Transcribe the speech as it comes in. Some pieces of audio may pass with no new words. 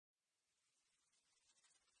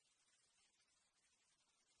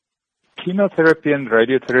Chemotherapy and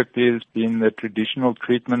radiotherapy has been the traditional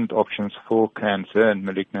treatment options for cancer and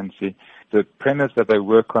malignancy. The premise that they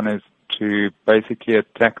work on is to basically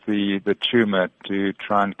attack the tumor to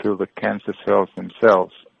try and kill the cancer cells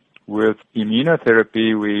themselves. With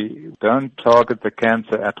immunotherapy, we don't target the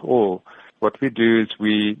cancer at all. What we do is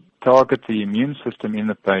we target the immune system in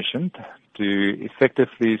the patient to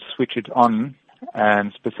effectively switch it on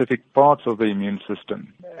and specific parts of the immune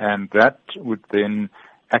system. And that would then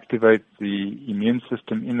activate the immune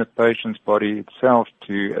system in the patient's body itself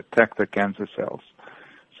to attack the cancer cells.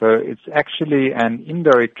 So it's actually an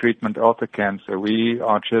indirect treatment of the cancer. We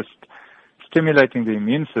are just stimulating the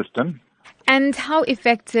immune system. And how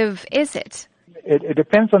effective is it? It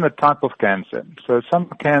depends on the type of cancer. So some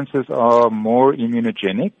cancers are more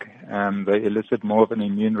immunogenic, and they elicit more of an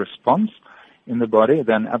immune response in the body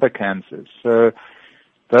than other cancers. So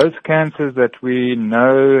those cancers that we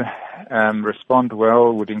know respond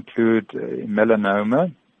well would include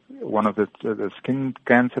melanoma, one of the skin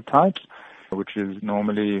cancer types, which is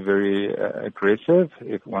normally very aggressive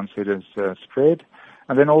once it is spread.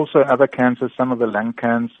 And then also other cancers, some of the lung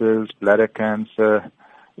cancers, bladder cancer,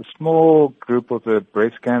 a small group of the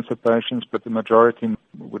breast cancer patients, but the majority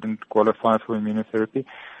wouldn't qualify for immunotherapy.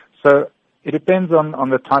 So it depends on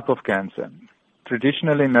the type of cancer.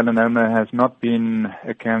 Traditionally, melanoma has not been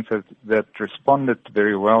a cancer that responded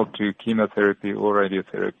very well to chemotherapy or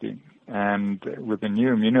radiotherapy. And with the new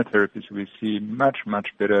immunotherapies, we see much, much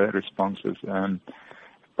better responses.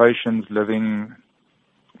 Patients living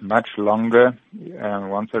much longer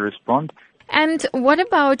once they respond. And what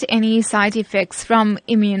about any side effects from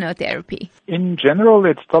immunotherapy? In general,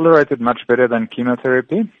 it's tolerated much better than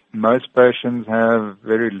chemotherapy. Most patients have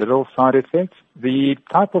very little side effects. The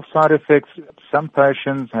type of side effects, some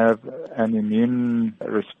patients have an immune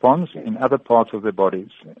response in other parts of their bodies.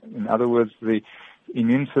 In other words, the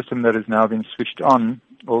immune system that is now being switched on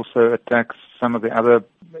also attacks some of the other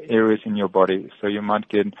areas in your body. So you might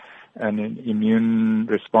get an immune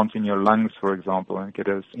response in your lungs, for example, and get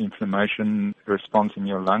an inflammation response in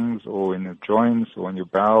your lungs or in your joints or in your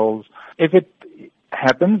bowels. If it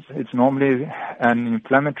happens, it's normally an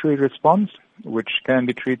inflammatory response, which can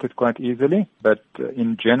be treated quite easily, but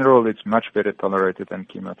in general, it's much better tolerated than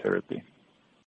chemotherapy.